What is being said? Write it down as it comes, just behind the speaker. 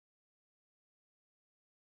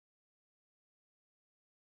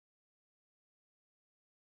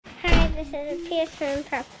This is a Pierce Fan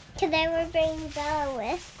Park. Today we're bringing Bella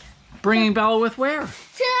with. Bringing Bella with where? To the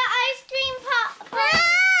ice cream pop.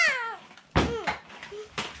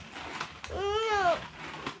 No.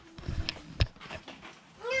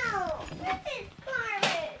 No. This is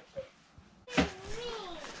garbage. This is me.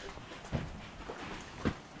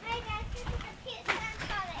 Hi guys, this is a Pierce Fan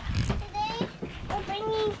Park. Today we're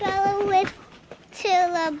bringing Bella with to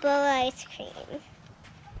the Bow ice cream.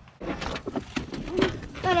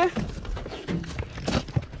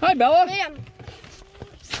 Hi, Bella. Liam,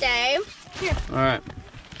 stay. Here. All right.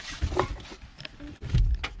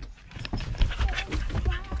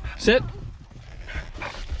 Sit.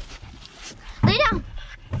 Lay down.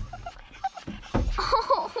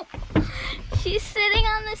 Oh, she's sitting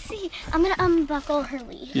on the seat. I'm gonna unbuckle her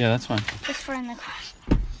lead. Yeah, that's fine. Just for in the car.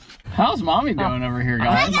 How's Mommy doing over here,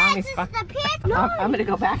 guys? Mommy's fine. I'm gonna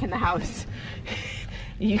go back in the house.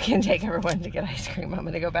 You can take everyone to get ice cream. I'm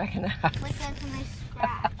gonna go back in the house. Look, that's a nice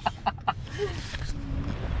scratch.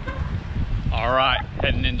 All right,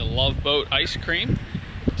 heading into Love Boat Ice Cream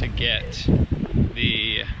to get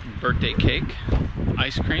the birthday cake,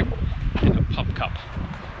 ice cream, and a pup cup.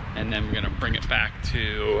 And then we're gonna bring it back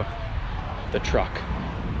to the truck.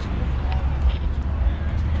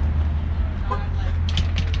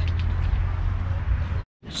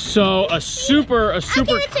 So a super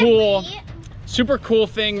cool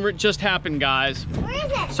thing just happened, guys. Where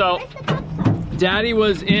is it? So Where's the pup cup? Daddy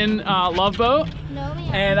was in Love Boat, No, we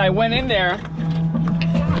and I went in there.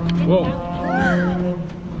 Whoa.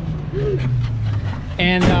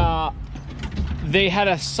 And they had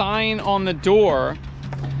a sign on the door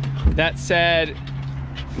that said,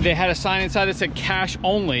 they had a sign inside that said cash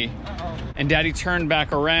only. And Daddy turned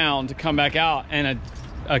back around to come back out, and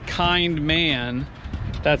a kind man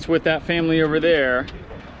that's with that family over there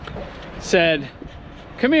said,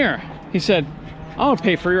 come here. He said, I'll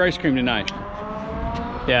pay for your ice cream tonight.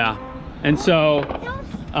 Yeah. And so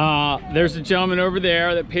there's a gentleman over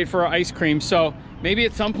there that paid for our ice cream. So maybe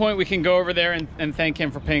at some point we can go over there and thank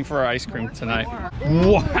him for paying for our ice cream tonight.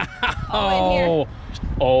 Wow.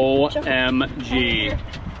 OMG.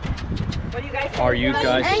 What do you guys Are you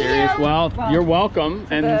guys serious? Well, you're welcome.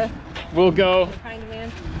 And we'll go. Kind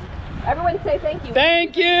man. Everyone say thank you.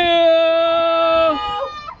 Thank you.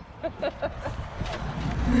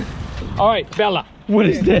 All right, Bella, what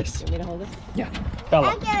is this? You want me to hold it? Yeah. Bella,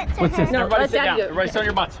 I'll give it to what's her. this? No, Everybody let sit Dad down. do it. Everybody sit on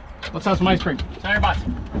your butts. Let's have some ice cream. Sit on your butts.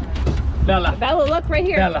 Bella. Bella, look right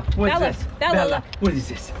here. Bella, what's Bella, this? Bella, look. What is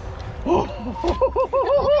this? First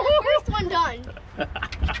one done.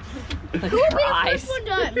 Who will be the first one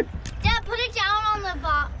done? Dad, put it down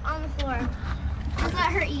on the floor. Just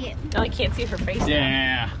let her eat. No, I can't see her face.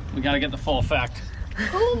 Yeah, we gotta get the full effect.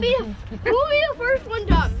 Who will be the first one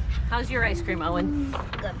done? How's your ice cream, Owen?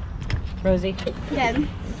 Good. Rosie. Good.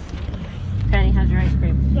 Penny, how's your ice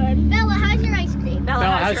cream? Good. Bella, how's your ice cream? Bella,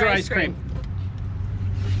 Bella, how's your ice cream?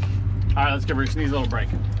 All right, let's give her a sneeze little break.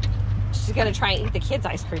 She's gonna try and eat the kids'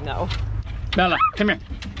 ice cream though. Bella, come here.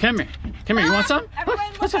 Come here. Come here. You want some? Everyone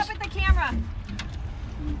What's look this? up at the camera.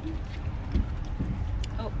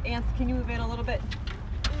 Oh, Anth, can you move in a little bit?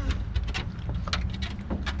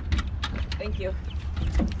 Thank you.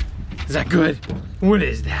 Is that good? What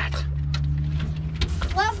is that?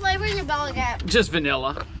 What flavor did Bella get? Just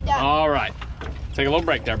vanilla. Yeah. All right. Take a little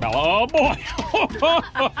break there, Bella. Oh boy.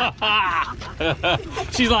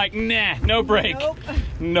 She's like, nah, no break.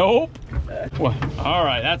 Nope. Well, all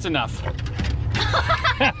right, that's enough.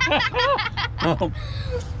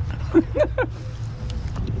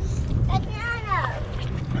 Banana.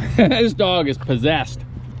 This dog is possessed.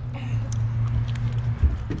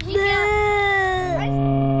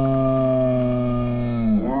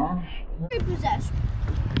 Possessed.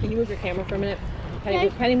 Can you move your camera for a minute?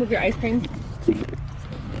 Penny, move your ice cream.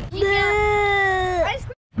 Ice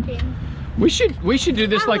cream. We should do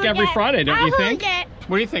this like every Friday, don't you think? It.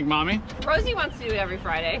 What do you think, Mommy? Rosie wants to do it every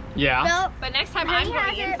Friday. Yeah. No. But next time Penny I'm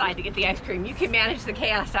going has it. inside to get the ice cream. You can manage the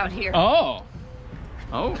chaos out here. Oh.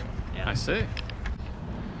 Oh, Yeah. I see.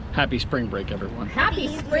 Happy spring break, everyone. Happy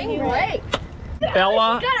spring break.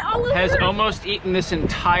 Bella Got it all over has her. almost eaten this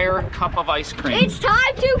entire cup of ice cream. It's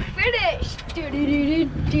time to finish.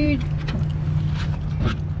 Dude.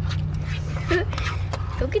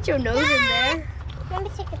 Go get your nose in there. Let me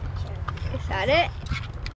take a picture. Is that it?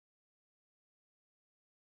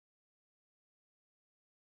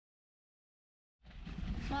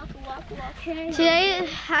 Walk. Today,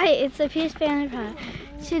 hi, it's the Peace Family Pod.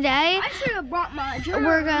 Today, I should have brought my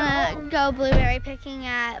we're gonna go blueberry picking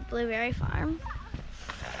at Blueberry Farm.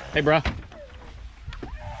 Hey, bro.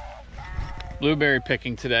 Blueberry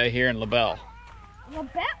picking today here in LaBelle.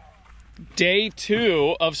 LaBelle? day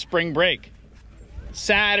 2 of spring break.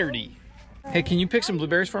 Saturday. Hey, can you pick some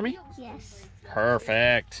blueberries for me? Yes.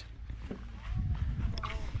 Perfect.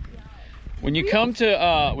 When you come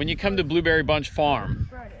to Blueberry Bunch Farm,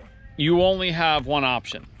 you only have one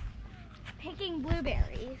option. Picking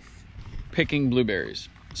blueberries. Picking blueberries.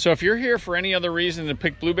 So if you're here for any other reason to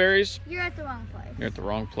pick blueberries, You're at the wrong place. you're at the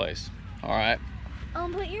wrong place. All right.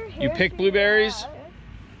 Put your hair You pick blueberries,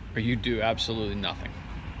 or you do absolutely nothing.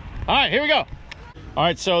 All right, here we go. All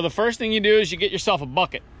right, so the first thing you do is you get yourself a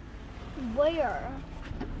bucket. Where?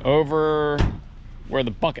 Over where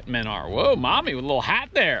the bucket men are. Whoa, mommy with a little hat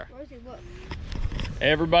there. Where's he? Look.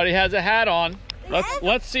 Everybody has a hat on.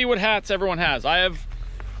 Let's see what hats everyone has. I have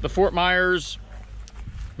the Fort Myers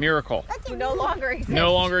Miracle. No longer exists.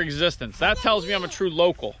 No longer existence. That tells me I'm a true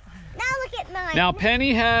local. Now look at mine. Now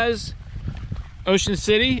Penny has Ocean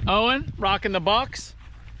City. Owen rocking the Bucks.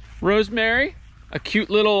 Rosemary, a cute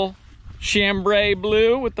little chambray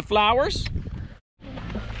blue with the flowers.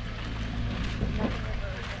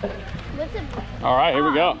 All right, here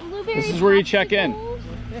we go. This is where you check in.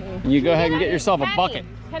 You go ahead and get yourself a bucket.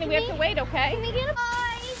 Penny, we have to wait, okay? Can we get a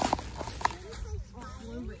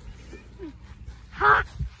Ha!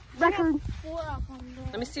 Record.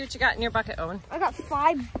 Let me see what you got in your bucket, Owen. I got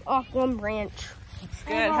 5 off one branch.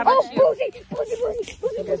 Good. How about you? Boozy.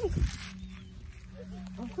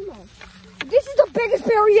 Oh, come on. This is the biggest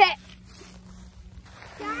berry yet.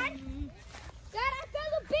 Dad, I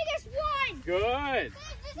found the biggest one. Good.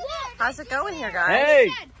 How's it going here, guys?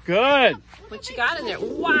 Hey, good. What you got in there?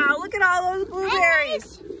 Wow, look at all those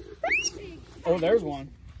blueberries. Oh, there's one.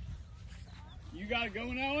 You got it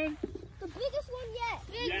going, Owen? The biggest one yet.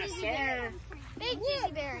 Yes, sir. Big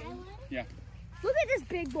juicy berry. Yeah. Look at this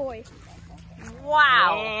big boy.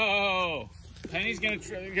 Wow. Oh, Penny's gonna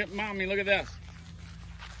get mommy. Look at this.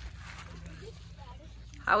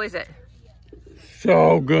 How is it?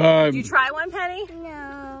 So good. Did you try one, Penny?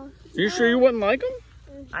 No. You sure you wouldn't like them?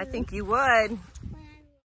 I think you would.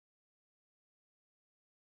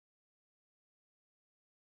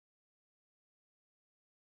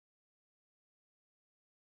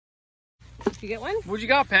 Did you get one? What'd you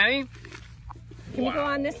got, Penny? Can you go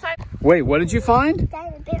on this side? Wait, what did you find?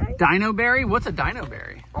 Dino berry. Dino berry? What's a dino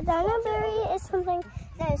berry? A dino berry is something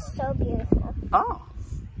that is so beautiful. Oh.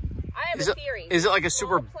 I have a theory. Is it like a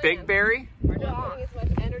super big berry? We're not putting as much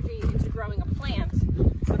energy into growing a plant,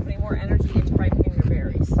 so we're putting more energy into ripening your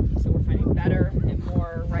berries. So we're finding better and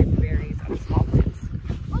more ripe berries on small plants.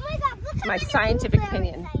 Oh my God! Look It's my scientific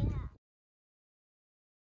opinion. Dino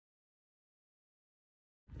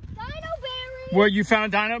berry. Where you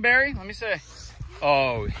found dino berry? Let me see.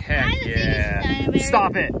 Oh, heck yeah. Dino berry.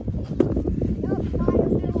 Stop it.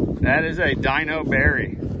 That is a dino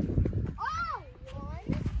berry. Oh, 1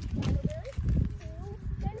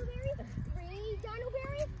 dino berry, 2 dino berry, 3 dino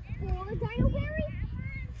berry, 4 dino berry,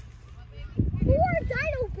 4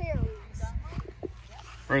 dino berries.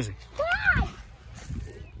 Where is he? 5.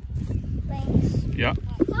 Thanks. Yep.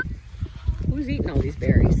 Who's eating all these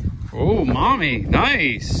berries? Oh, mommy.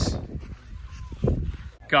 Nice.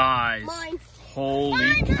 Guys. Mine.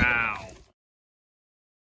 Holy cow.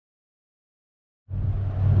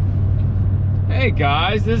 Hey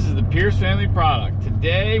guys, this is the Pierce family product.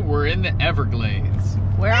 Today we're in the Everglades.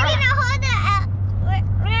 Where are we? We're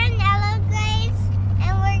in Everglades,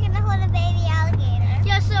 and we're gonna hold a baby alligator.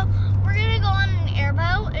 Yeah, so we're gonna go on an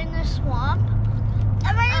airboat in the swamp.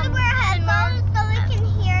 And we're gonna wear headphones so we can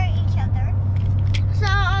hear each other. So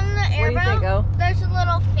on the Where do you think, airboat, O? there's a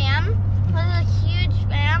little fan. There's a huge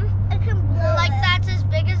fan. It can blow like that's as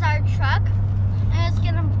big as our truck, and it's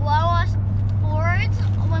gonna blow us forwards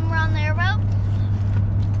when we're on the airboat.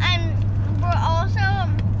 And we're also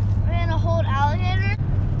gonna hold alligators.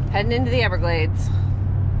 Heading into the Everglades.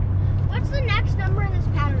 What's the next number in this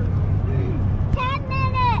pattern? 10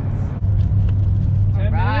 minutes.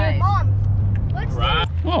 10 Right. Mom, what's Right.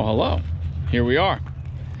 Oh, hello. Here we are.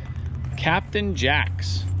 Captain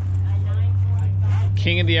Jack's.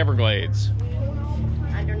 King of the Everglades.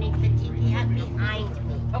 Underneath the TPF behind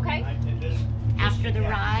me. Okay. After the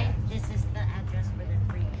ride, this is the address for the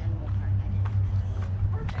free animal park.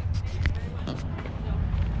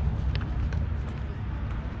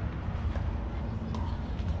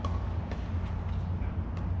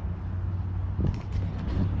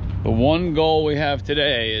 The one goal we have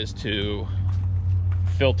today is to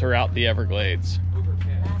filter out the Everglades.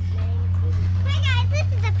 Hi guys, this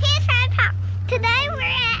is the Pierce Park. Today we're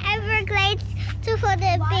at Everglades for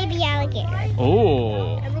the baby alligator.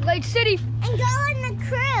 Oh. Everglades City. And go on the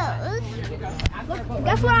cruise.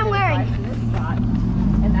 Guess what I'm wearing?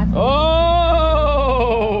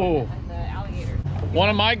 Oh! One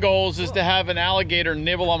of my goals is to have an alligator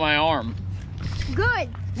nibble on my arm. Good.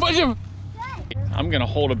 I'm gonna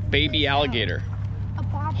hold a baby alligator.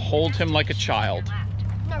 Hold him like a child.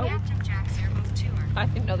 I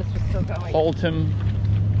didn't know this was still going. Hold him.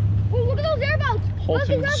 Oh, look at those airboats. Hold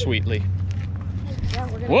him Rosie. sweetly. Yeah,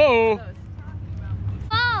 we're gonna Whoa! do those.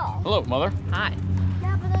 Oh. Hello, mother. Hi.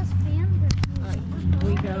 Yeah, but those fans are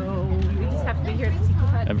Here we go. We just have to be here at the Sequel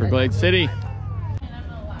Hut. Everglades City.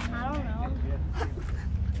 I don't know.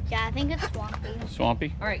 Yeah, I think it's swampy.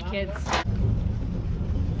 Swampy. All right, kids.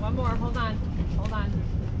 One more. Hold on. Hold on.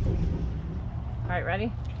 All right,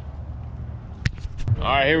 ready? All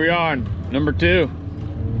right, here we are. Number 2.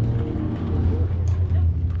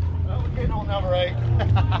 Well, we're getting on number 8.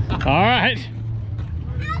 All right.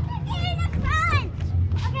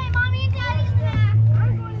 Okay, Mommy and Daddy's in the back.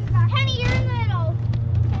 I'm going in the back. Henny, you're in the middle.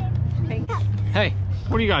 Okay. Hey,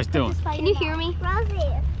 what are you guys doing? Can you hear me?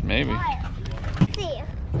 Rosie. Maybe. Rosie.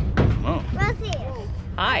 Oh, Rosie.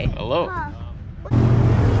 Hi. hello.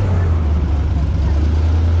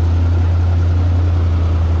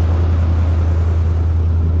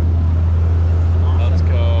 Let's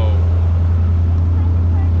go.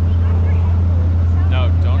 No,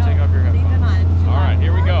 don't take off your Leave them headphones. on. All right,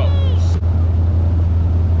 here we go.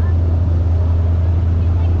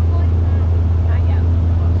 Not yet.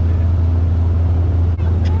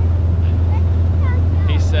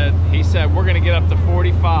 He said we're gonna get up to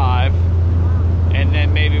 45, and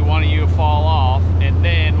then maybe one of you fall off, and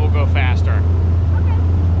then we'll go faster.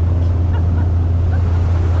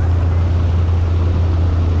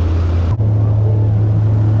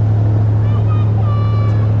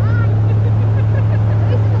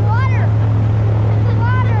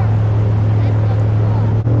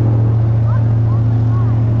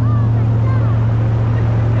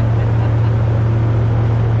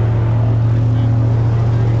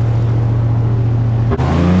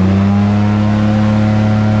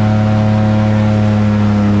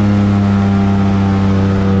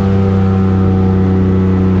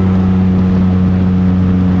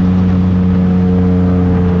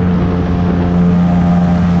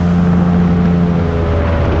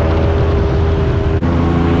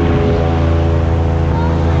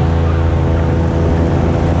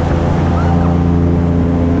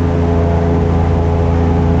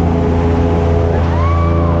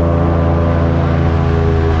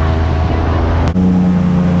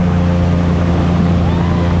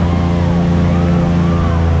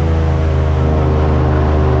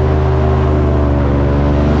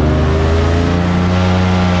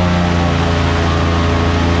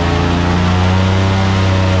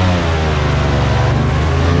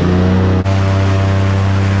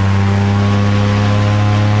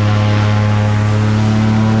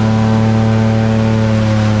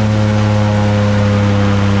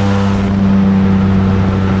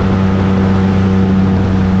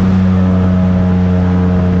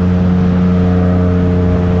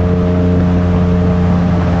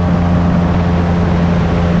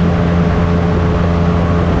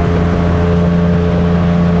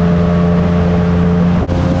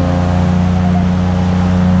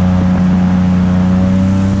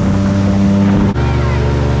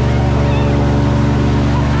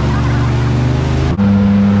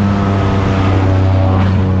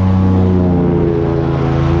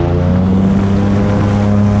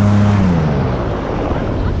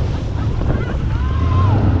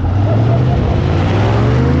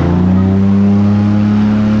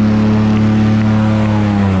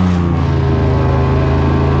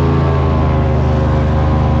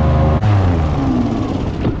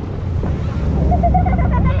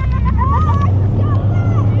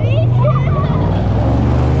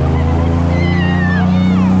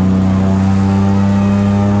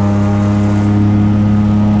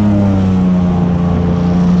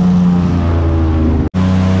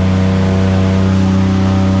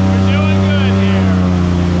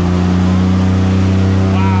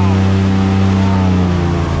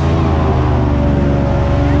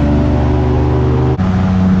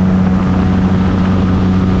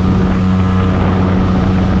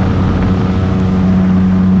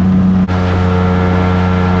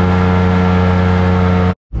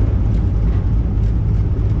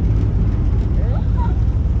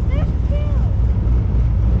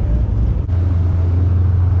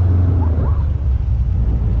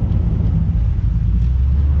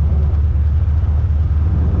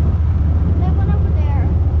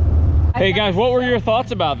 Hey guys, what were your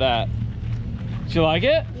thoughts about that? Did you like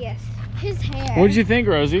it? Yes. His hair. What did you think,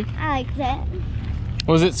 Rosie? I liked it.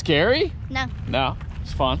 Was it scary? No. No,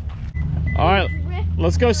 it's fun. All right,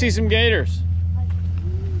 let's go see some gators.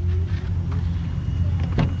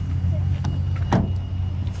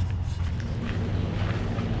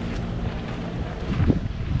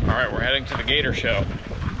 We're heading to the gator show.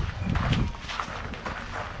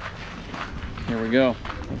 Here we go.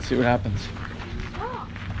 Let's see what happens.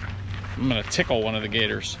 I'm gonna tickle one of the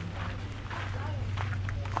gators.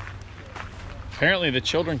 Apparently the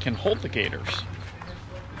children can hold the gators.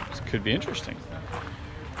 This could be interesting.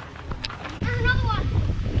 There's another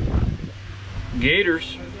one.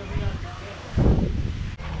 Gators.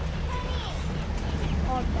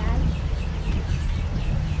 Oh, Dad.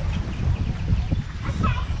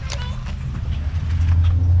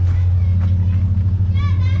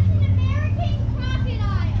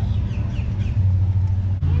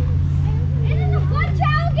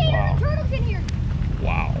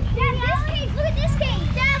 Wow. Dad, this cage. Look at this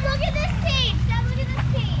cage. Dad, look at this cage. Dad, look at this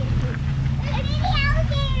cage. A baby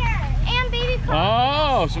alligator. And baby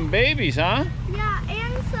Oh, some babies, huh? Yeah,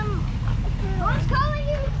 and some. Mom's calling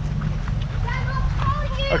you. Dad, Mom's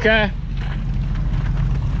calling you. Okay.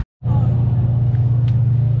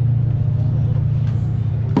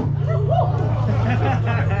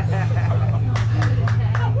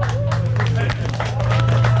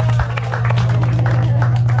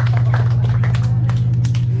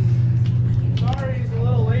 Sorry, he's a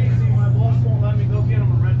little lazy. My boss won't let me go get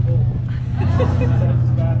him a Red Bull. That's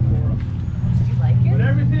bad for him. Did you like it? But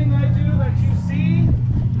everything I do that you see,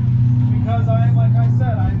 because like I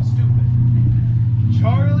said, I'm stupid.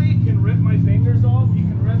 Charlie can rip my fingers off. He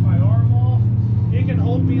can rip my arm off. He can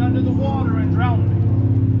hold me under the water and drown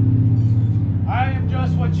me. I am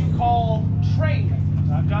just what you call trained.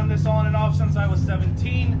 I've done this on and off since I was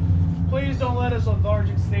 17. Please don't let his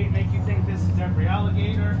lethargic state make you think this is every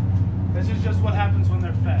alligator. This is just what happens when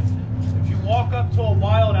they're fed. If you walk up to a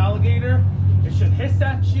wild alligator, it should hiss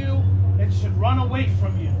at you. It should run away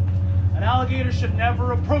from you. An alligator should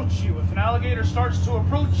never approach you. If an alligator starts to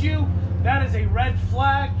approach you, that is a red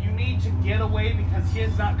flag. You need to get away because he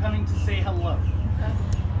is not coming to say hello.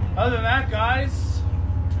 Other than that, guys,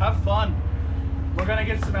 have fun. We're gonna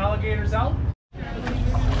get some alligators out.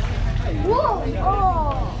 Whoa!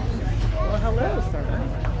 Oh! Well, hello, sir.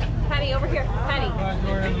 Penny, over here. Penny.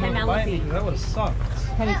 And Melody. That would have sucked.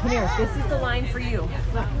 Penny, come here. This is the line for you.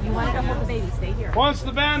 Look, you wanted to hold the baby. Stay here. Once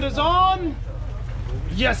the band is on,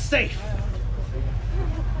 you're safe.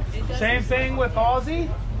 Same thing with Ozzy.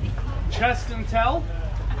 Chest and tail.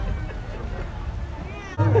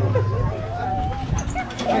 All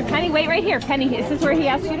right, Penny, wait right here. Penny, this is where he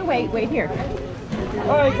asked you to wait. Wait here.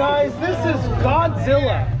 All right, guys, this is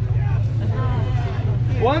Godzilla.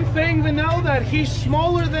 One thing to know that he's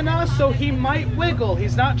smaller than us, so he might wiggle.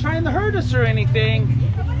 He's not trying to hurt us or anything.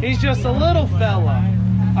 He's just a little fella.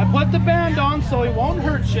 I put the band on so he won't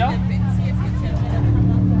hurt you.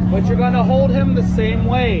 But you're gonna hold him the same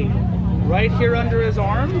way. Right here under his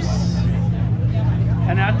arms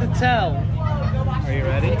and at the tail. Are you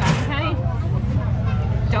ready? Penny,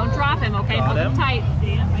 don't drop him, okay? Got Hold him him. tight.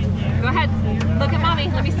 Go ahead. Look at mommy.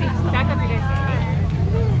 Let me see. Back up your day.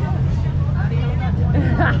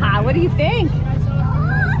 What do you think?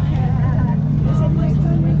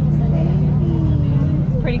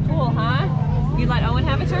 Pretty cool, huh? You let Owen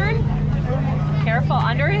have a turn? Careful,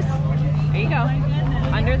 under his. There you go.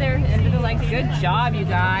 Under there, under the legs. Good job, you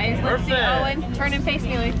guys. Let's see, Perfect. Owen. Turn and face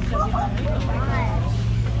me, Louie.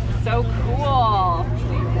 So cool.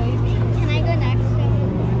 Can I go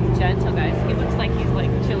next? Gentle, guys. He looks like he's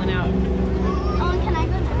like chilling out. Oh, can I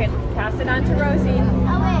go next? Okay, pass it on to Rosie.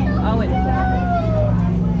 Owen.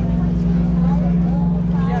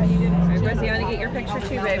 All right, Rosie, I want to get your picture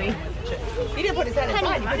too, baby. He didn't put his head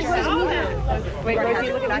inside. He put his head out. Wait,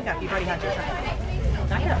 Rosie, look at Back up. You've already had your turn.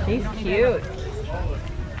 back up. He's cute.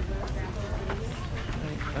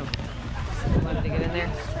 Wanted to get in there.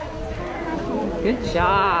 Good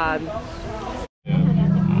job.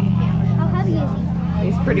 How heavy is he?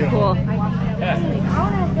 He's pretty cool. I want to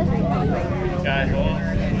have this one. Guys, hold on.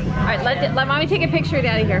 All right, let mommy take a picture of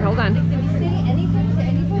Daddy here. Hold on. Anything to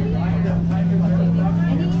anybody?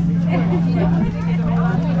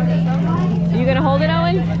 Are you gonna hold it,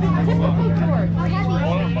 Owen? How heavy?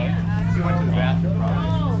 Hold on, buddy. You went to the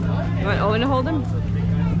bathroom. You want Owen to hold him?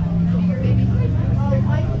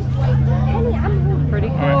 Penny, I'm Pretty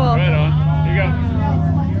cool. All right, right on. Here you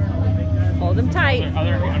Hold him tight. go.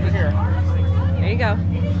 Under here. There you go.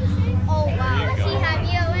 Oh wow, is he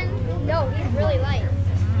heavy, Owen? No, he's really light.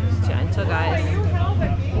 Gentle, guys.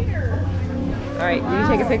 All right, will you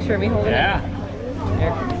take a picture of me holding Yeah. it?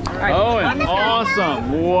 There. All right. Owen,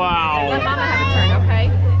 awesome. Let Wow. Mama have a turn, okay?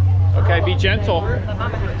 Okay, be gentle. Let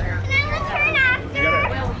Mama have a turn. Can I return after?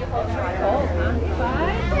 Hold, huh?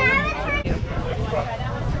 Can I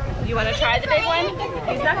return? You want to try the big one?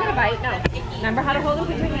 He's not going to bite, no. Remember how to hold him?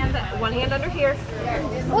 Put your hands, one hand under here.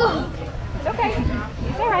 Oh, It's okay.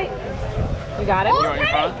 He's all right. You got him? You want your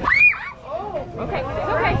phone? Okay, it's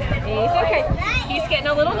okay. He's okay. He's getting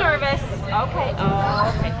a little nervous. Okay.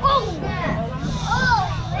 Oh, okay.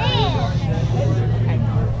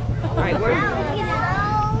 All right,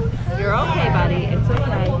 you're okay, buddy. It's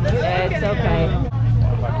okay. It's okay.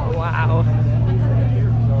 Wow.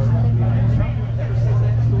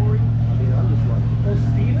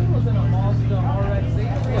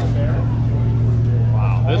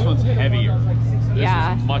 Wow, this one's heavier. This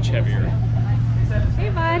is much heavier. Hey,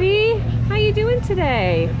 buddy. How you doing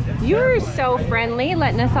today? You're so friendly,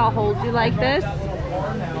 letting us all hold you like this.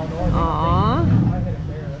 Aww.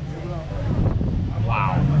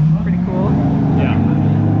 Wow. Pretty cool. Yeah.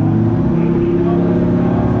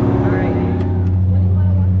 All right.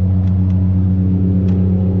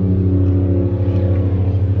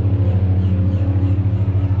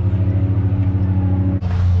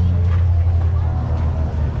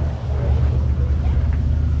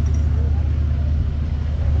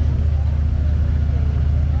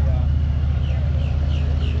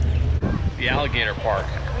 The alligator park,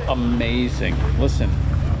 amazing. Listen,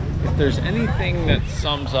 if there's anything that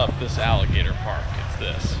sums up this alligator park, it's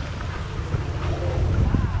this.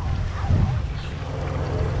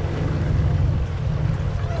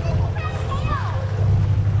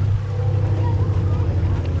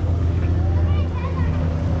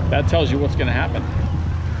 That tells you what's going to happen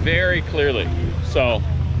very clearly. So,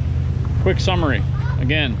 quick summary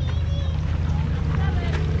again.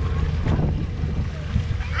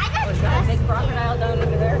 Is that a big crocodile down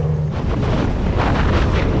over there?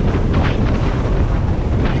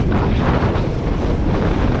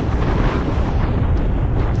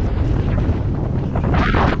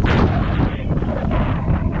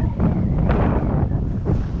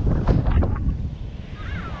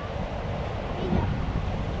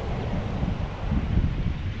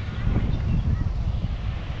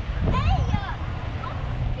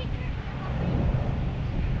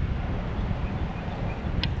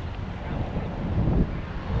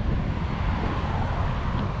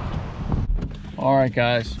 All right,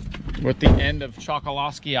 guys, we're at the end of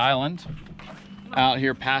Chokoloskee Island, out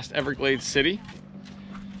here past Everglades City.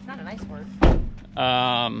 It's not a nice word.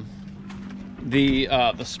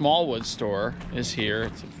 The Smallwood store is here.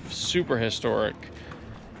 It's a super historic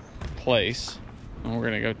place, and we're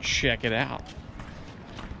gonna go check it out.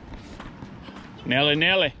 Nelly.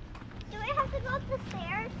 Do we have to go up the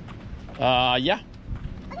stairs? Yeah.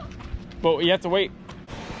 But you have to wait.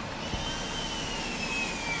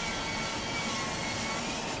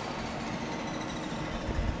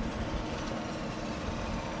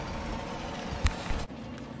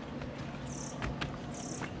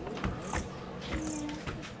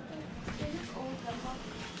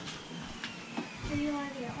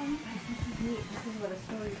 What a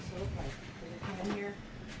story used to look like. They come in here.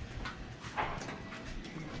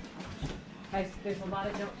 Guys, there's a lot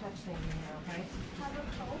of don't touch things in here, okay?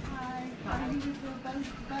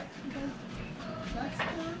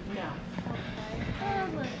 No.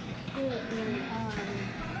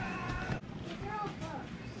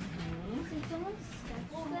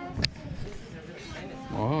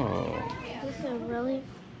 Whoa. This is really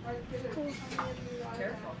cool.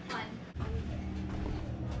 Careful.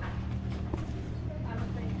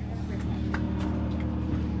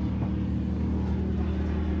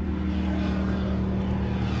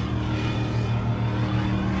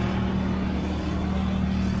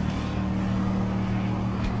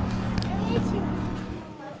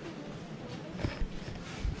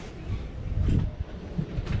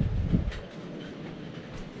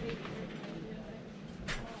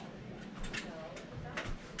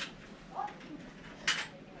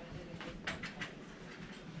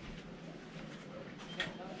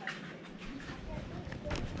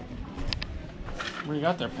 What do you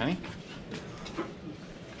got there, Penny?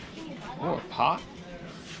 Oh, a pot?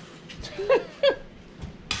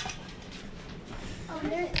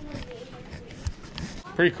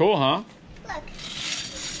 Pretty cool, huh? Look.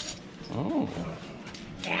 Oh.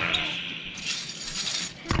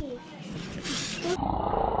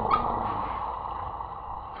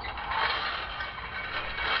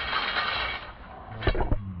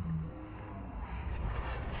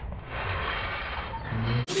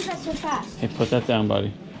 That's so fast. Hey, put that down,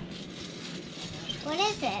 buddy. What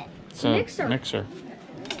is it? It's a mixer.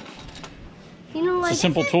 You know what? It's a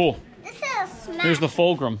simple tool. This is a smash. Here's the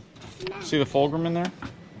fulcrum. See the fulcrum in there?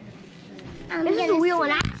 This is the wheel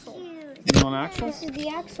and axle. Wheel and axle? This is the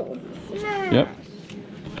axle. Yep.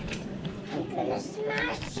 I'm gonna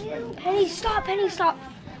smash you. Penny, stop. Penny, stop.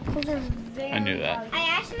 I knew that. I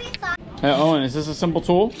actually thought. Hey, Owen, is this a simple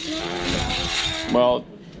tool? Well,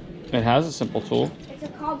 it has a simple tool. It's It's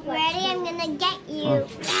a complex. Ready? I'm gonna get you. Oh.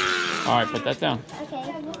 All right, put that down. Okay.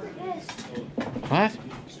 Yeah, look at this. What?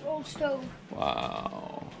 It's an old stove.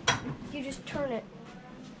 Wow. You just turn it.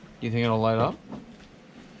 You think it'll light up?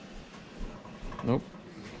 Nope.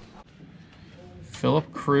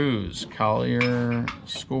 Philip Cruz, Collier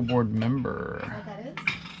School Board member. What that is?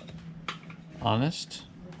 Honest,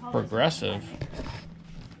 progressive,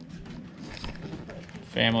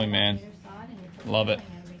 family man. Love it.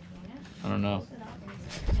 I don't know.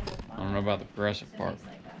 I don't know about the progressive part.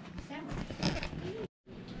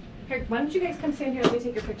 Here, why don't you guys come stand here? Let me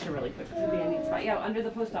take your picture really quick. This would be a neat spot. Yeah, under the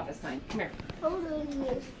post office sign. Come here.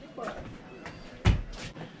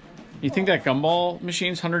 You think that gumball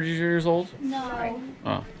machine's hundreds of years old? No.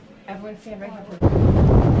 Oh. Everyone stand right here.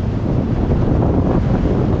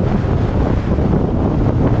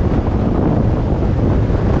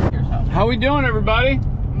 How we doing, everybody?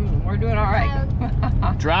 We're doing all right.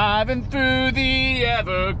 Driving through the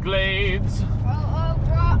Everglades.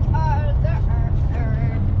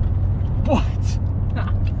 What?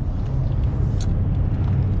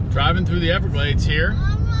 Driving through the Everglades here.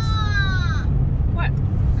 What?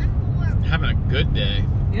 Having a good day.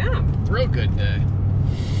 Yeah. Real good day.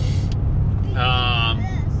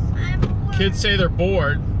 Kids say they're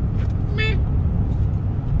bored. Meh.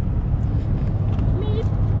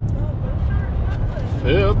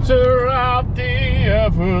 Filter out the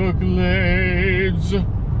Everglades.